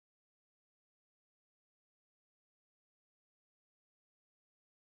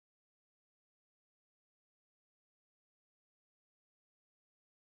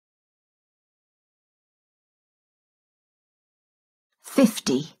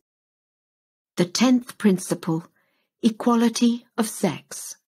50. The 10th principle, equality of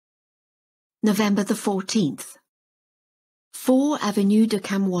sex. November the 14th. 4 Avenue de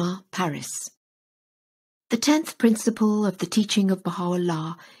Camoins, Paris. The 10th principle of the teaching of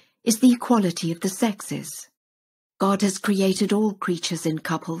Baha'u'llah is the equality of the sexes. God has created all creatures in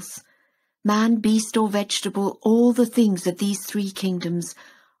couples. Man, beast or vegetable, all the things of these 3 kingdoms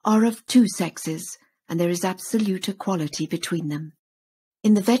are of 2 sexes, and there is absolute equality between them.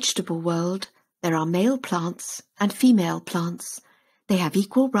 In the vegetable world, there are male plants and female plants. They have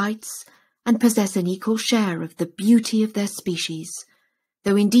equal rights and possess an equal share of the beauty of their species,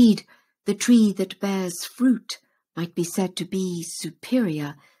 though indeed the tree that bears fruit might be said to be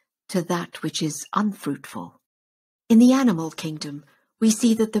superior to that which is unfruitful. In the animal kingdom, we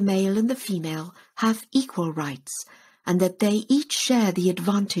see that the male and the female have equal rights, and that they each share the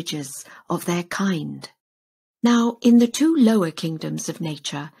advantages of their kind. Now, in the 2 lower kingdoms of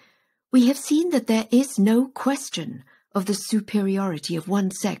nature, we have seen that there is no question of the superiority of one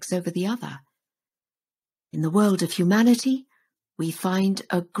sex over the other. In the world of humanity, we find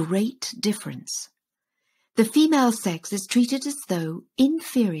a great difference. The female sex is treated as though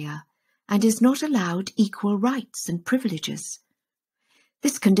inferior and is not allowed equal rights and privileges.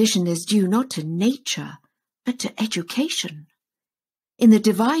 This condition is due not to nature, but to education. In the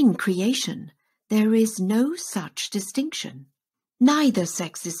divine creation, there is no such distinction. Neither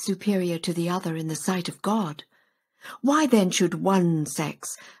sex is superior to the other in the sight of God. Why then should one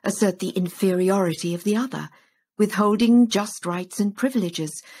sex assert the inferiority of the other, withholding just rights and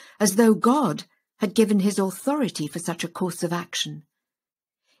privileges, as though God had given his authority for such a course of action?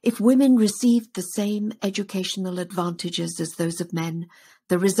 If women received the same educational advantages as those of men,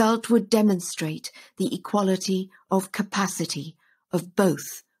 the result would demonstrate the equality of capacity of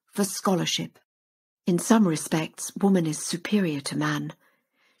both for scholarship. In some respects, woman is superior to man.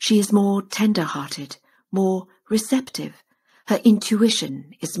 She is more tender-hearted, more receptive. Her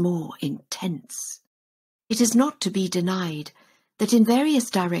intuition is more intense. It is not to be denied that in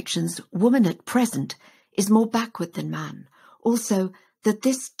various directions woman at present is more backward than man. Also, that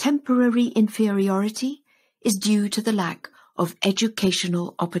this temporary inferiority is due to the lack of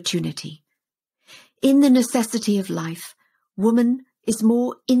educational opportunity. In the necessity of life, woman is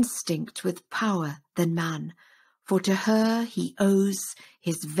more instinct with power than man, for to her he owes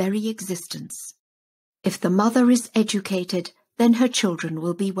his very existence. If the mother is educated, then her children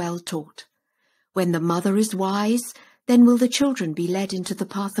will be well taught. When the mother is wise, then will the children be led into the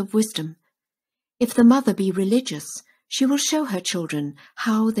path of wisdom. If the mother be religious, she will show her children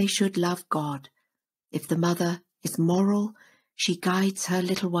how they should love God. If the mother is moral, she guides her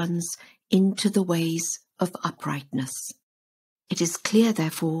little ones into the ways of uprightness. It is clear,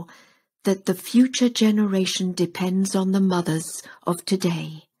 therefore, that the future generation depends on the mothers of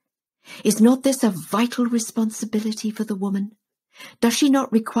today. Is not this a vital responsibility for the woman? Does she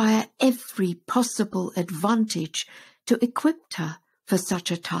not require every possible advantage to equip her for such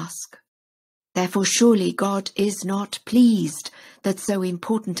a task? Therefore, surely God is not pleased that so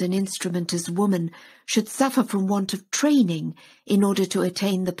important an instrument as woman should suffer from want of training in order to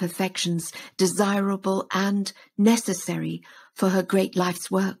attain the perfections desirable and necessary for her great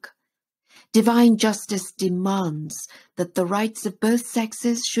life's work. Divine justice demands that the rights of both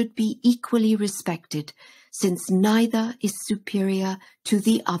sexes should be equally respected, since neither is superior to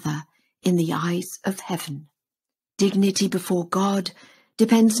the other in the eyes of heaven. Dignity before God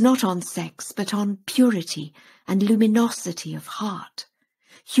depends not on sex, but on purity and luminosity of heart.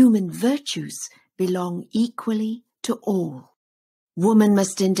 Human virtues belong equally to all. Woman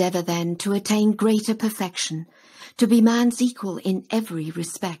must endeavour then to attain greater perfection, to be man's equal in every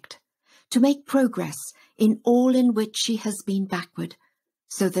respect, to make progress in all in which she has been backward,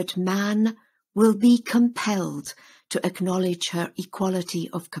 so that man will be compelled to acknowledge her equality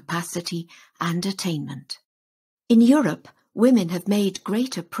of capacity and attainment. In Europe, women have made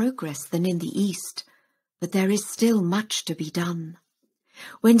greater progress than in the East, but there is still much to be done.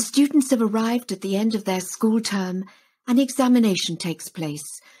 When students have arrived at the end of their school term, an examination takes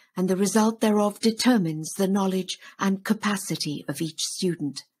place, and the result thereof determines the knowledge and capacity of each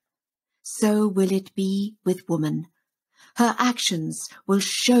student. So will it be with woman. Her actions will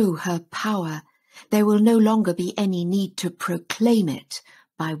show her power. There will no longer be any need to proclaim it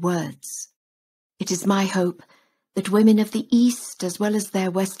by words. It is my hope that women of the East, as well as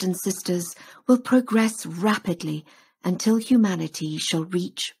their Western sisters, will progress rapidly until humanity shall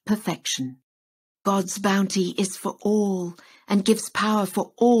reach perfection. God's bounty is for all and gives power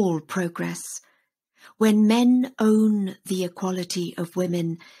for all progress. When men own the equality of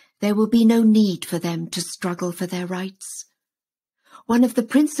women, there will be no need for them to struggle for their rights. One of the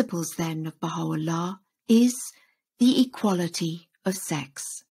principles, then, of Baha'u'llah is the equality of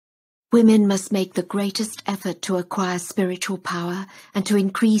sex. Women must make the greatest effort to acquire spiritual power and to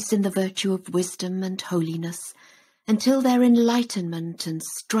increase in the virtue of wisdom and holiness, until their enlightenment and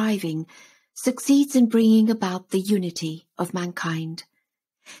striving succeeds in bringing about the unity of mankind.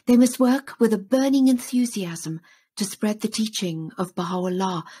 They must work with a burning enthusiasm to spread the teaching of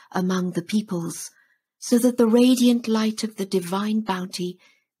Baha'u'llah among the peoples, so that the radiant light of the divine bounty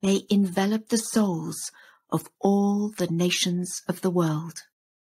may envelop the souls of all the nations of the world.